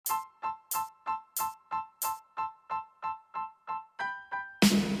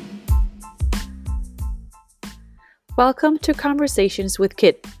Welcome to Conversations with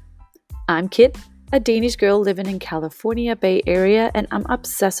Kit. I'm Kit, a Danish girl living in California Bay Area, and I'm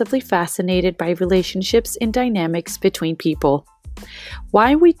obsessively fascinated by relationships and dynamics between people.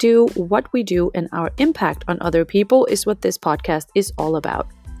 Why we do what we do and our impact on other people is what this podcast is all about.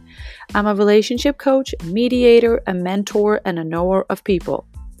 I'm a relationship coach, a mediator, a mentor, and a knower of people.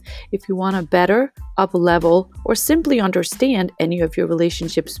 If you want to better, up-level, or simply understand any of your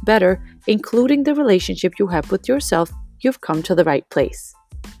relationships better, including the relationship you have with yourself, you've come to the right place.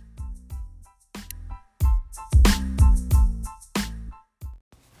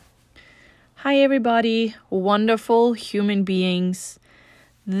 Hi everybody, wonderful human beings.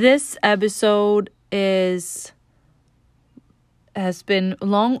 This episode has been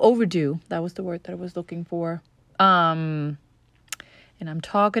long overdue. That was the word that I was looking for. And I'm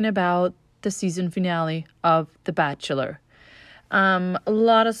talking about the season finale of The Bachelor. A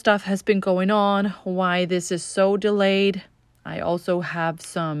lot of stuff has been going on, why this is so delayed. I also have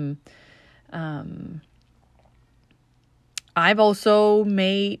some, I've also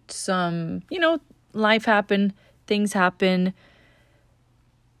made some, life happen, things happen.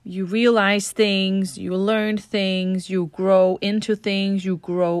 You realize things, you learn things, you grow into things, you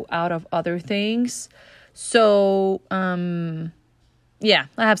grow out of other things. So, I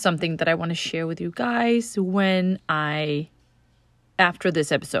have something that I want to share with you guys after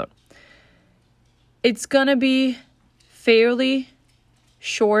this episode. It's going to be fairly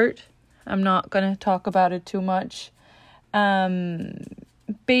short. I'm not going to talk about it too much.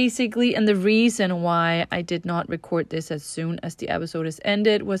 Basically, and the reason why I did not record this as soon as the episode is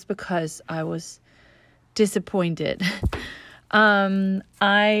ended was because I was disappointed.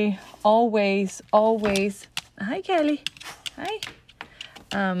 I always, hi Kelly, hi.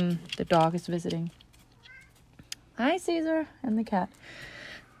 The dog is visiting. Hi, Caesar and the cat.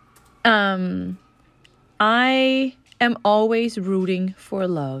 I am always rooting for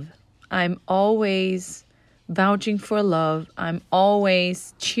love. I'm always vouching for love. I'm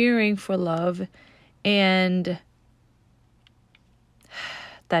always cheering for love. And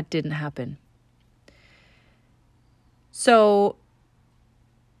that didn't happen. So,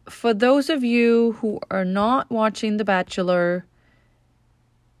 for those of you who are not watching The Bachelor,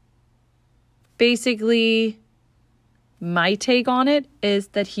 basically, my take on it is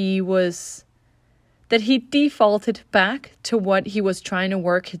that he defaulted back to what he was trying to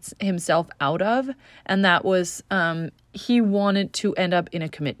work himself out of. And that was, he wanted to end up in a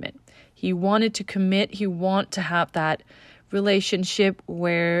commitment. He wanted to commit. He wanted to have that relationship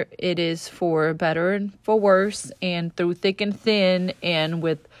where it is for better and for worse and through thick and thin and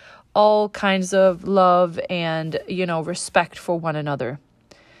with all kinds of love and, respect for one another.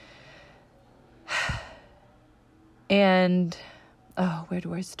 And, where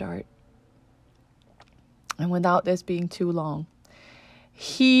do I start? And without this being too long,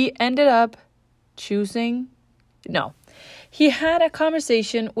 he ended up he had a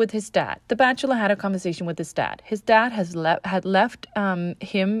conversation with his dad. The Bachelor had a conversation with his dad. His dad had left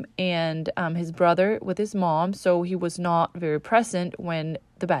him and his brother with his mom, so he was not very present when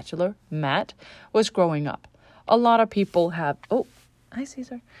the Bachelor, Matt, was growing up. A lot of people have... Oh, hi,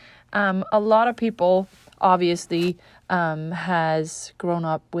 Caesar. A lot of people obviously has grown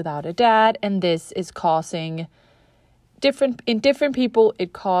up without a dad, and this is causing in different people,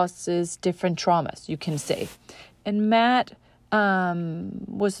 it causes different traumas, you can say. And Matt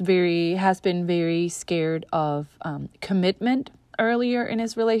has been very scared of commitment earlier in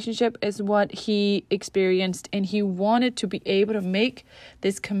his relationship is what he experienced, and he wanted to be able to make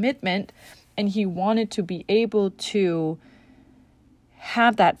this commitment, and he wanted to be able to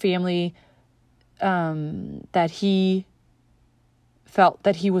have that family that he felt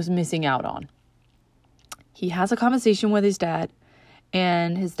that he was missing out on. He has a conversation with his dad,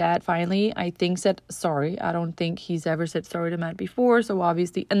 and his dad finally, I think, said sorry. I don't think he's ever said sorry to Matt before, so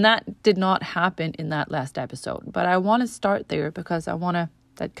obviously, and that did not happen in that last episode. But I want to start there because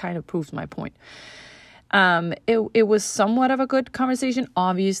that kind of proves my point. It was somewhat of a good conversation.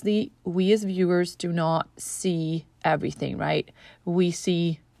 Obviously, we as viewers do not see everything, right? We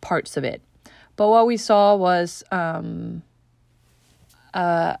see parts of it. But what we saw was a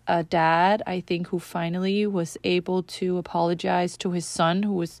dad, I think, who finally was able to apologize to his son,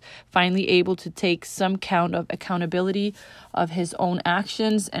 who was finally able to take some count of accountability of his own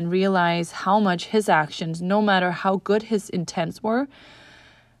actions and realize how much his actions, no matter how good his intents were,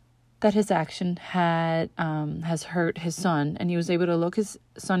 that his action has hurt his son. And he was able to look his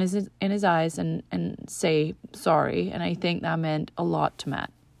son in his eyes and say sorry. And I think that meant a lot to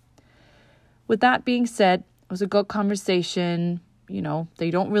Matt. With that being said, it was a good conversation.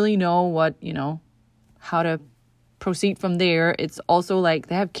 They don't really know how to proceed from there. It's also like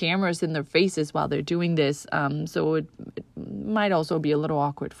they have cameras in their faces while they're doing this. So it might also be a little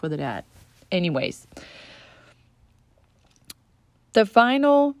awkward for the dad. Anyways, the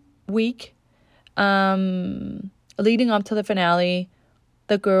final week, leading up to the finale,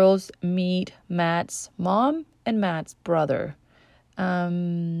 the girls meet Matt's mom and Matt's brother.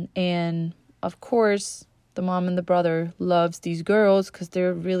 And of course, the mom and the brother loves these girls because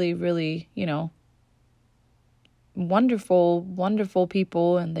they're really, really, wonderful, wonderful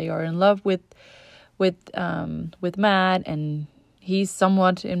people, and they are in love with Matt, and he's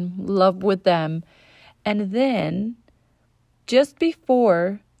somewhat in love with them. And then, just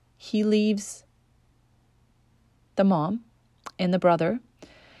before he leaves the mom and the brother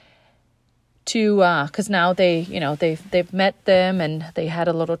to, because now they've met them and they had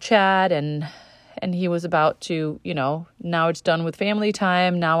a little chat, and he was about to, now it's done with family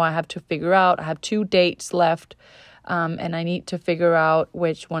time. Now I have to figure out, I have 2 dates left, and I need to figure out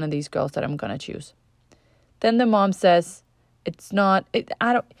which one of these girls that I'm going to choose. Then the mom says,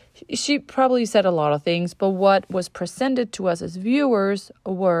 she probably said a lot of things, but what was presented to us as viewers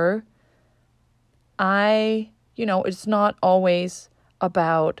were, it's not always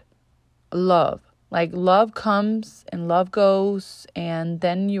about love. Like, love comes and love goes, and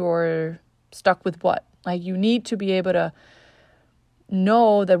then you're stuck with what? Like, you need to be able to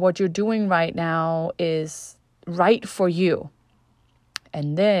know that what you're doing right now is right for you.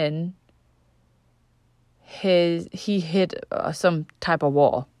 And then he hit some type of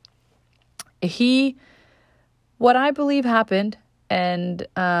wall. What I believe happened, and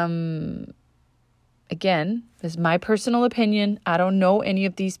again, this is my personal opinion. I don't know any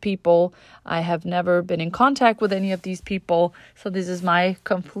of these people. I have never been in contact with any of these people. So this is my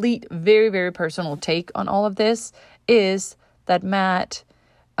complete, very, very personal take on all of this, is that Matt,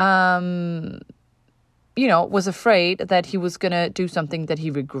 was afraid that he was going to do something that he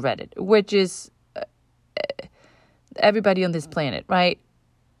regretted, which is everybody on this planet, right?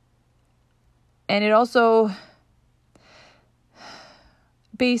 And it also,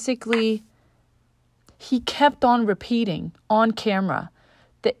 basically, he kept on repeating on camera,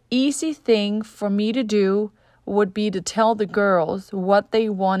 the easy thing for me to do would be to tell the girls what they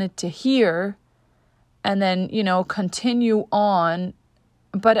wanted to hear and then, continue on.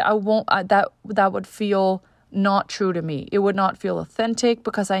 But I won't, that would feel not true to me. It would not feel authentic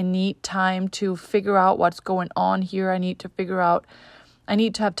because I need time to figure out what's going on here. I need to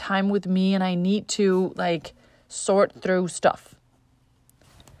have time with me, and I need to sort through stuff.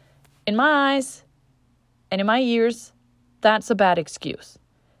 In my eyes, and in my ears, that's a bad excuse.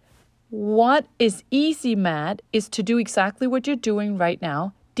 What is easy, Matt, is to do exactly what you're doing right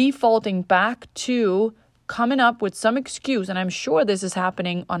now, defaulting back to coming up with some excuse. And I'm sure this is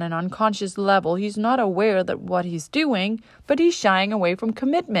happening on an unconscious level. He's not aware that what he's doing, but he's shying away from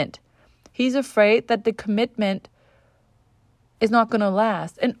commitment. He's afraid that the commitment is not going to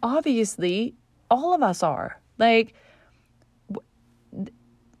last. And obviously, all of us are.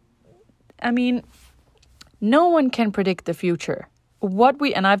 No one can predict the future.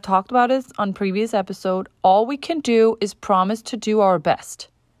 And I've talked about this on previous episode, all we can do is promise to do our best.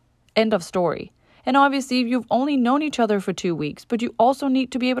 End of story. And obviously, you've only known each other for 2 weeks, but you also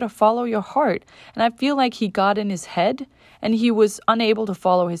need to be able to follow your heart. And I feel like he got in his head and he was unable to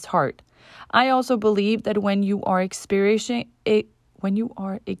follow his heart. I also believe that when you are experiencing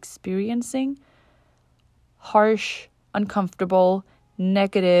harsh, uncomfortable,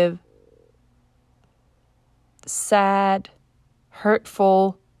 negative, sad,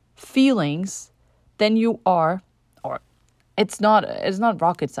 hurtful feelings, then you are, or it's not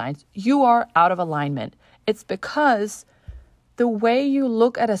rocket science, you are out of alignment. It's because the way you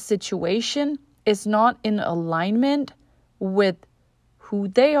look at a situation is not in alignment with who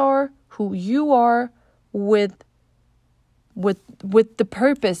they are, who you are, with the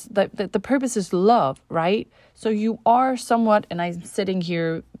purpose. The purpose is love, right? So you are somewhat, and I'm sitting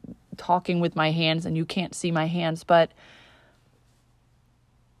here talking with my hands and you can't see my hands, but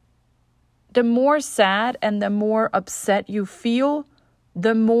the more sad and the more upset you feel,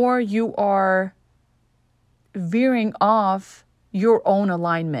 the more you are veering off your own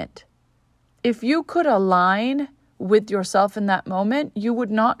alignment. If you could align with yourself in that moment, you would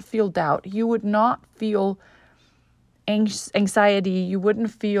not feel doubt. You would not feel anxiety. You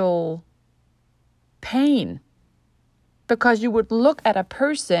wouldn't feel pain, because you would look at a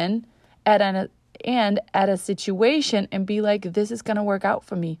person at a situation and be like, this is going to work out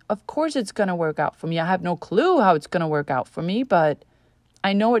for me. Of course it's going to work out for me. I have no clue how it's going to work out for me, but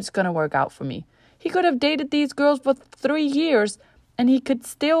I know it's going to work out for me. He could have dated these girls for 3 years And he could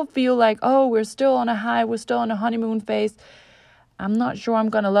still feel like, oh, we're still on a high. We're still on a honeymoon phase. I'm not sure I'm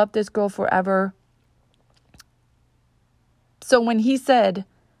going to love this girl forever. So when he said,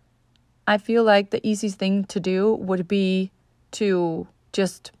 I feel like the easiest thing to do would be to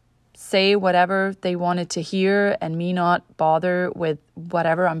just say whatever they wanted to hear and me not bother with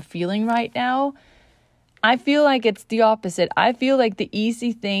whatever I'm feeling right now. I feel like it's the opposite. I feel like the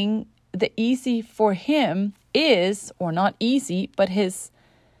easy for him is, or not easy, but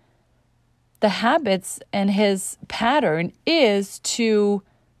the habits and his pattern is to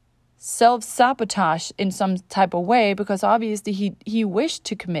self-sabotage in some type of way, because obviously he wished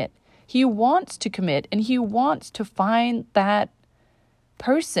to commit. He wants to commit and he wants to find that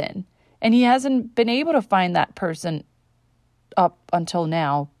person. And he hasn't been able to find that person up until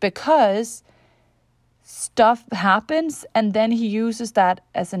now because stuff happens and then he uses that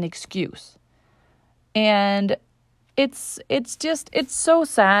as an excuse. And it's so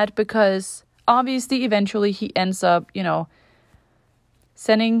sad because obviously eventually he ends up,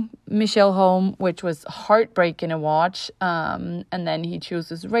 sending Michelle home, which was heartbreaking to watch. And then he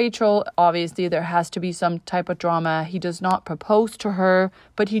chooses Rachel. Obviously, there has to be some type of drama. He does not propose to her,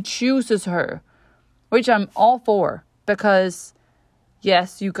 but he chooses her, which I'm all for. Because,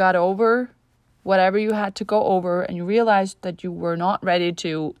 yes, you got over whatever you had to go over, and you realized that you were not ready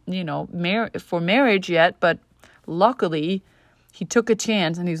to, for marriage yet. But luckily, he took a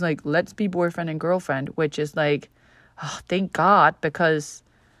chance, and he's like, let's be boyfriend and girlfriend, which is like, oh, thank God, because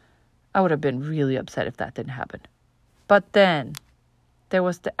I would have been really upset if that didn't happen. But then there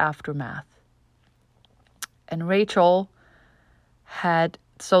was the aftermath. And Rachel had,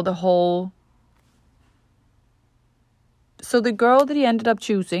 so the girl that he ended up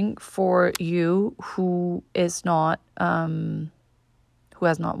choosing, for you who is not, who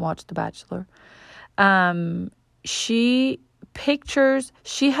has not watched The Bachelor, she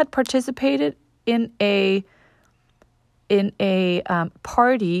had participated in a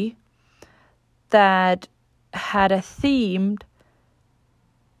party that had a theme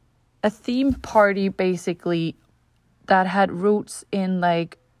party, basically, that had roots in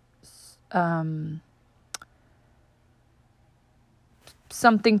like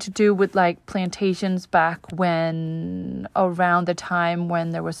something to do with like plantations back when, around the time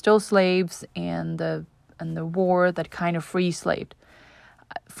when there were still slaves, and the war that kind of freed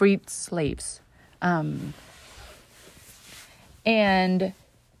slaves. And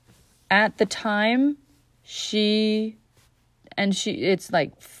at the time, it's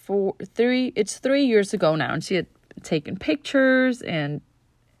like 3 years ago now, and she had taken pictures, and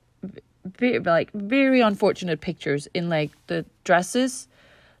very unfortunate pictures in like the dresses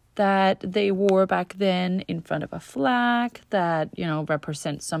that they wore back then in front of a flag that,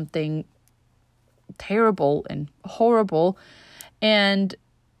 represents something terrible and horrible. And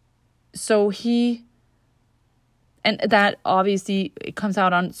so and that obviously it comes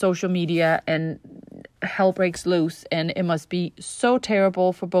out on social media and hell breaks loose, and it must be so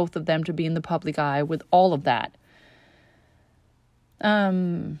terrible for both of them to be in the public eye with all of that.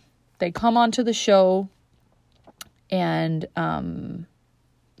 They come onto the show, and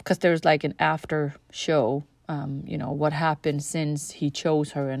because there's like an after show, what happened since he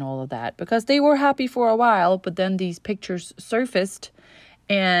chose her and all of that, because they were happy for a while, but then these pictures surfaced,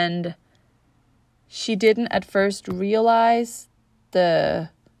 and she didn't at first realize the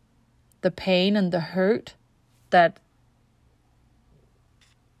pain and the hurt that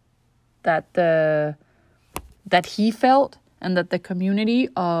he felt, and that the community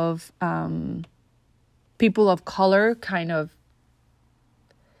of people of color kind of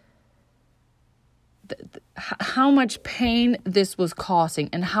how much pain this was causing,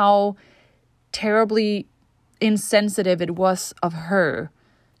 and how terribly insensitive it was of her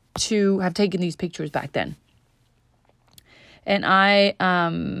to have taken these pictures back then. And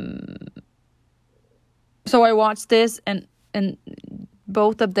so I watched this, and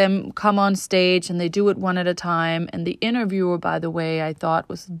both of them come on stage, and they do it one at a time. And the interviewer, by the way, I thought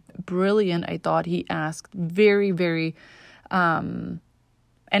was brilliant. I thought he asked very, very, and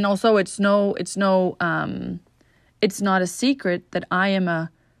also it's not a secret that I am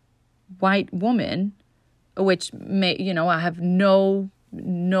a white woman, which I have no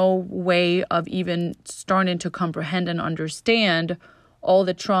way of even starting to comprehend and understand all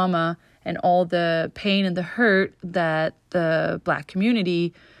the trauma and all the pain and the hurt that the Black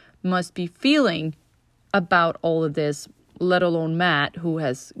community must be feeling about all of this, let alone Matt, who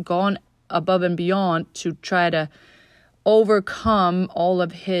has gone above and beyond to try to overcome all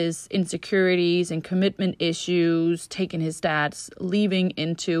of his insecurities and commitment issues, taking his dad's leaving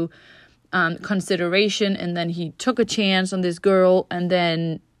into consideration, and then he took a chance on this girl, and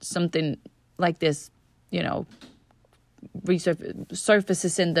then something like this,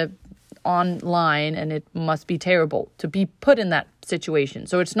 surfaces in the online, and it must be terrible to be put in that situation.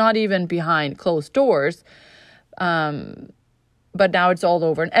 So it's not even behind closed doors, but now it's all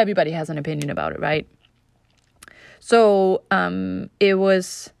over, and everybody has an opinion about it, right? So it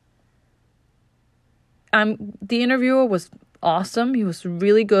was. The interviewer was awesome. He was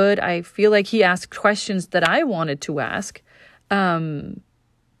really good. I feel like he asked questions that I wanted to ask. And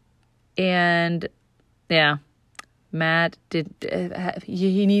yeah, Matt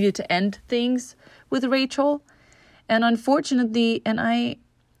he needed to end things with Rachel. And unfortunately, and I'm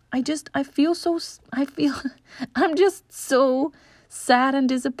just so sad and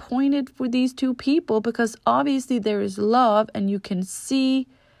disappointed for these two people, because obviously there is love, and you can see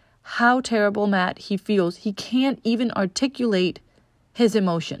how terrible Matt he feels. He can't even articulate his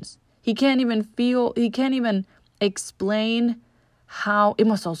emotions. He can't even explain how it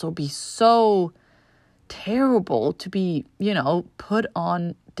must also be so terrible to be, put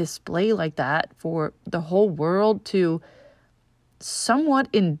on display like that for the whole world to somewhat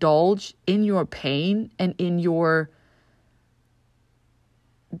indulge in your pain and in your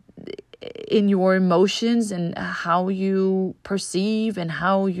emotions and how you perceive and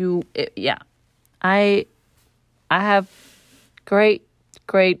how you, I have great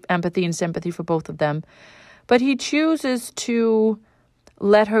empathy and sympathy for both of them. But he chooses to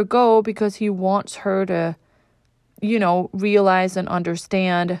let her go because he wants her to, realize and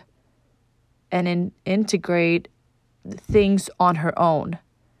understand and integrate things on her own.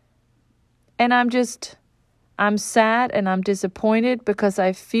 And I'm sad and I'm disappointed, because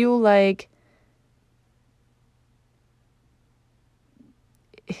I feel like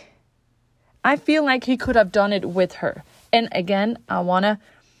he could have done it with her. And again, I want to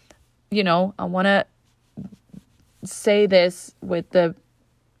say this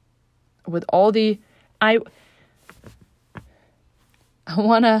I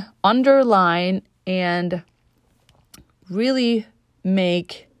want to underline and really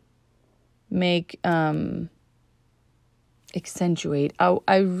accentuate.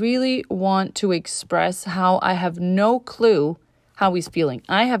 I really want to express how I have no clue how he's feeling.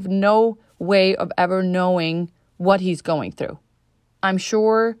 I have no way of ever knowing what he's going through. I'm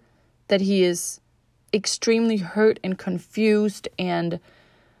sure that he is extremely hurt and confused and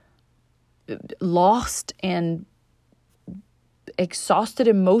lost and exhausted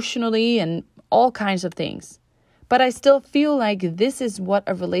emotionally and all kinds of things. But I still feel like this is what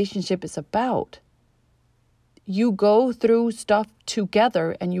a relationship is about. You go through stuff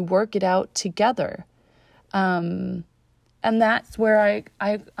together and you work it out together. And that's where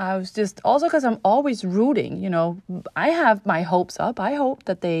I was just, also because I'm always rooting, I have my hopes up. I hope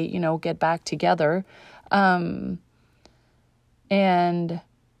that they, get back together. And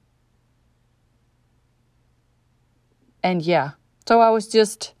yeah, so I was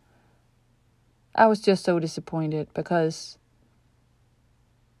just so disappointed, because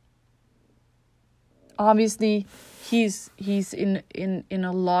obviously he's in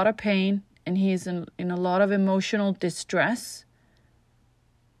a lot of pain, and he's in a lot of emotional distress.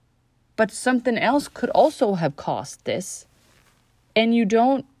 But something else could also have caused this. And you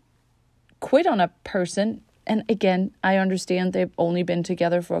don't quit on a person. And again, I understand they've only been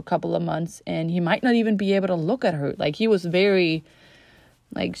together for a couple of months, and he might not even be able to look at her. Like, he was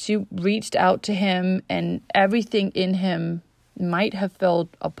she reached out to him, and everything in him might have felt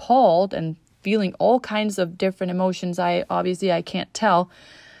appalled and feeling all kinds of different emotions. I can't tell.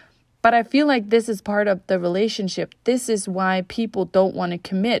 But I feel like this is part of the relationship. This is why people don't want to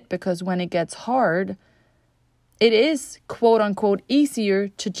commit, because when it gets hard, it is, quote unquote, easier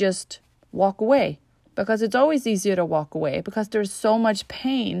to just walk away. Because it's always easier to walk away, because there's so much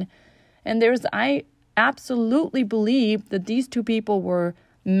pain. And I absolutely believe that these two people were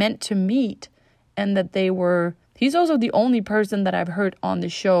meant to meet, and that he's also the only person that I've heard on the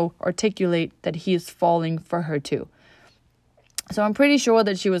show articulate that he is falling for her too. So I'm pretty sure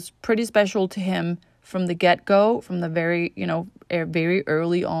that she was pretty special to him from the get-go, from the very, very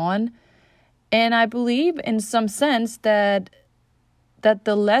early on. And I believe in some sense that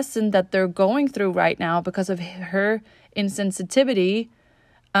the lesson that they're going through right now because of her insensitivity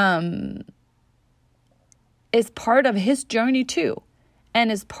is part of his journey too.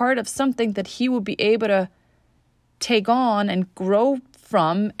 And is part of something that he will be able to take on and grow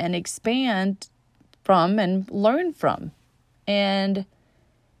from and expand from and learn from. And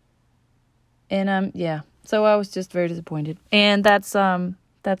yeah, so I was just very disappointed. And that's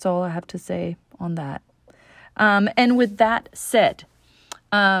all I have to say on that. And with that said,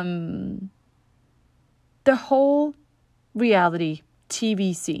 The whole reality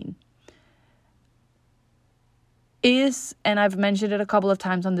TV scene is, and I've mentioned it a couple of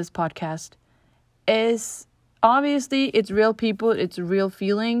times on this podcast, is obviously it's real people, it's real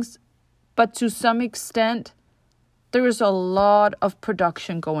feelings, but to some extent, there is a lot of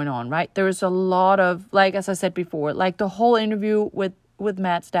production going on, right? There is a lot of, like, as I said before, like the whole interview with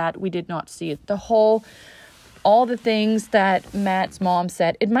Matt's dad, we did not see it. All the things that Matt's mom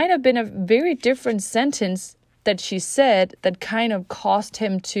said, it might have been a very different sentence that she said that kind of caused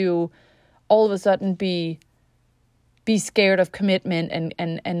him to all of a sudden be scared of commitment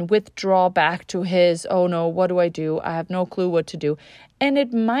and withdraw back to his, oh no, what do? I have no clue what to do. And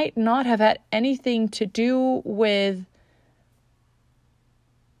it might not have had anything to do with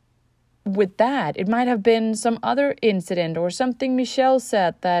that. It might have been some other incident or something Michelle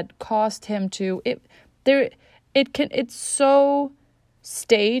said that caused him to it's so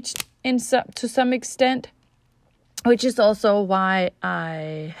staged to some extent, which is also why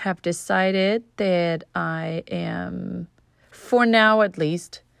I have decided that I am, for now at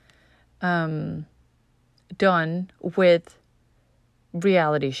least, done with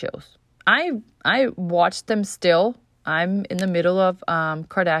reality shows. I watch them still. I'm in the middle of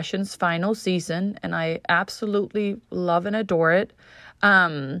Kardashian's final season, and I absolutely love and adore it.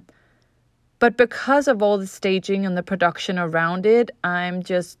 But because of all the staging and the production around it, I'm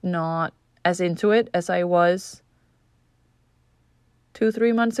just not as into it as I was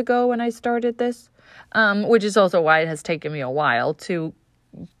 2-3 months ago when I started this. Which is also why it has taken me a while to,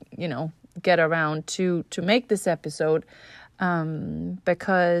 get around to make this episode.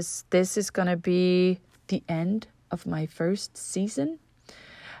 Because this is going to be the end of my first season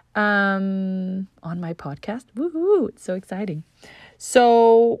on my podcast. Woohoo! It's so exciting.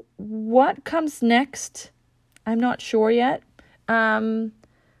 So what comes next? I'm not sure yet. When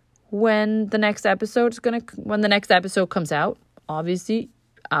the next episode comes out, obviously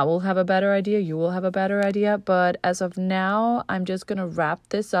I will have a better idea. You will have a better idea. But as of now, I'm just going to wrap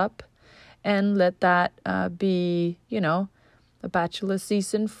this up and let that be, a Bachelor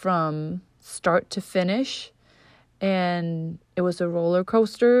season from start to finish. And it was a roller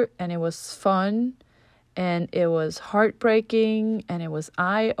coaster, and it was fun, and it was heartbreaking, and it was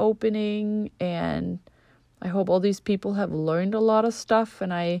eye-opening, and I hope all these people have learned a lot of stuff,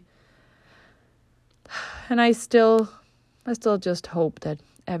 and I still just hope that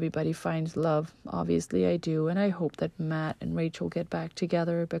everybody finds love. Obviously I do, and I hope that Matt and Rachel get back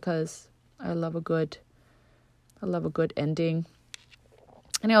together, because I love a good ending.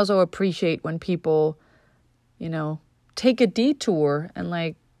 And I also appreciate when people, take a detour and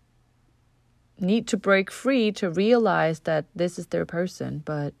need to break free to realize that this is their person.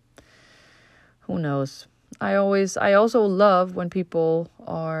 But who knows? I also love when people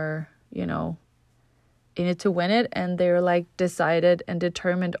are, in it to win it, and they're decided and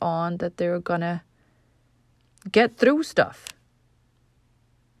determined on that they're gonna get through stuff.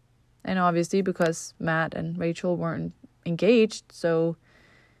 And obviously, because Matt and Rachel weren't engaged, so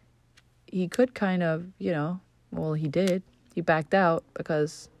he could kind of, he did. He backed out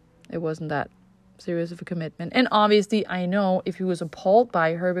because it wasn't that serious of a commitment. And obviously, I know if he was appalled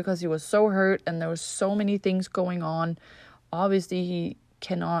by her because he was so hurt and there was so many things going on, obviously he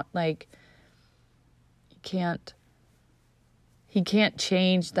cannot, he can't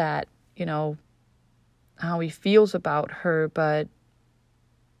change that, how he feels about her. But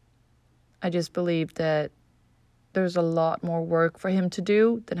I just believe that there's a lot more work for him to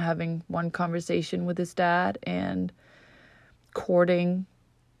do than having one conversation with his dad and courting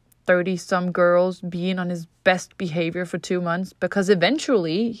 30-some girls, being on his best behavior for 2 months, because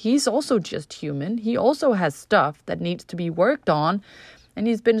eventually he's also just human. He also has stuff that needs to be worked on, and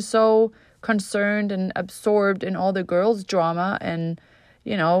he's been so concerned and absorbed in all the girls' drama, and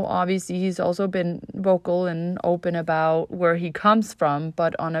obviously he's also been vocal and open about where he comes from,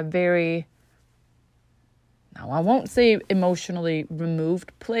 but on a very, now, I won't say emotionally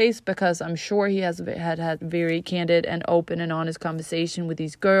removed place, because I'm sure he had very candid and open and honest conversation with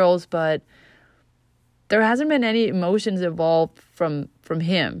these girls, but there hasn't been any emotions involved from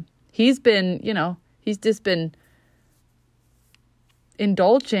him. He's been, he's just been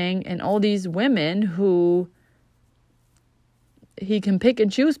indulging in all these women who he can pick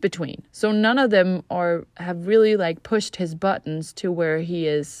and choose between. So none of them have really pushed his buttons to where he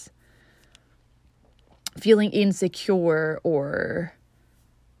is feeling insecure or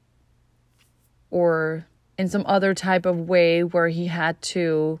in some other type of way where he had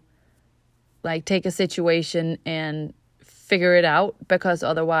to take a situation and figure it out, because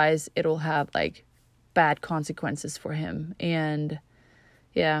otherwise it'll have bad consequences for him. And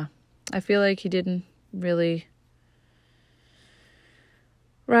yeah, I feel like he didn't really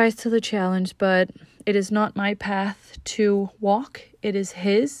rise to the challenge, but it is not my path to walk. It is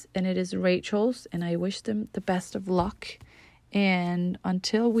his and it is Rachel's, and I wish them the best of luck. And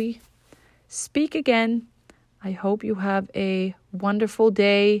until we speak again, I hope you have a wonderful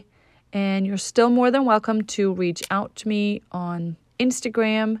day, and you're still more than welcome to reach out to me on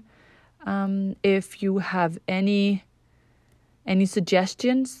Instagram if you have any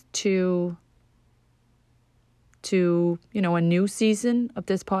suggestions to a new season of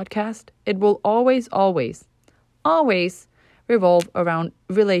this podcast. It will always revolve around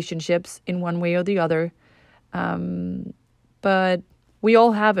relationships in one way or the other. But we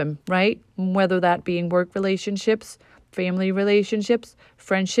all have them, right? Whether that be in work relationships, family relationships,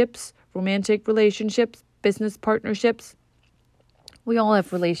 friendships, romantic relationships, business partnerships. We all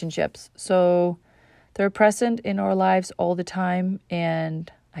have relationships. So they're present in our lives all the time,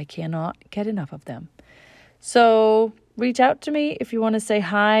 and I cannot get enough of them. So reach out to me if you want to say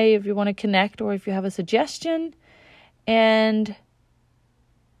hi, if you want to connect, or if you have a suggestion. And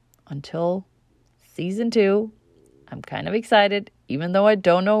until season 2, I'm kind of excited, even though I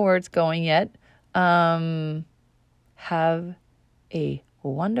don't know where it's going yet. Have a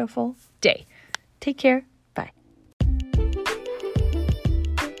wonderful day. Take care. Bye.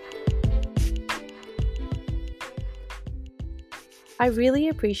 I really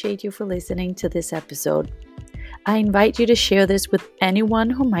appreciate you for listening to this episode. I invite you to share this with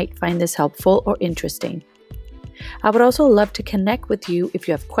anyone who might find this helpful or interesting. I would also love to connect with you if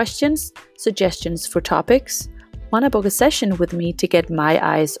you have questions, suggestions for topics, want to book a session with me to get my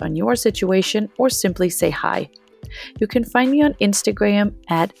eyes on your situation, or simply say hi. You can find me on Instagram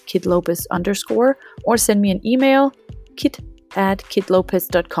at kitlopez_, or send me an email,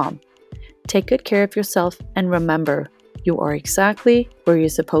 kit@kitlopez.com. Take good care of yourself, and remember, you are exactly where you're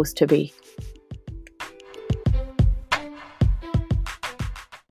supposed to be.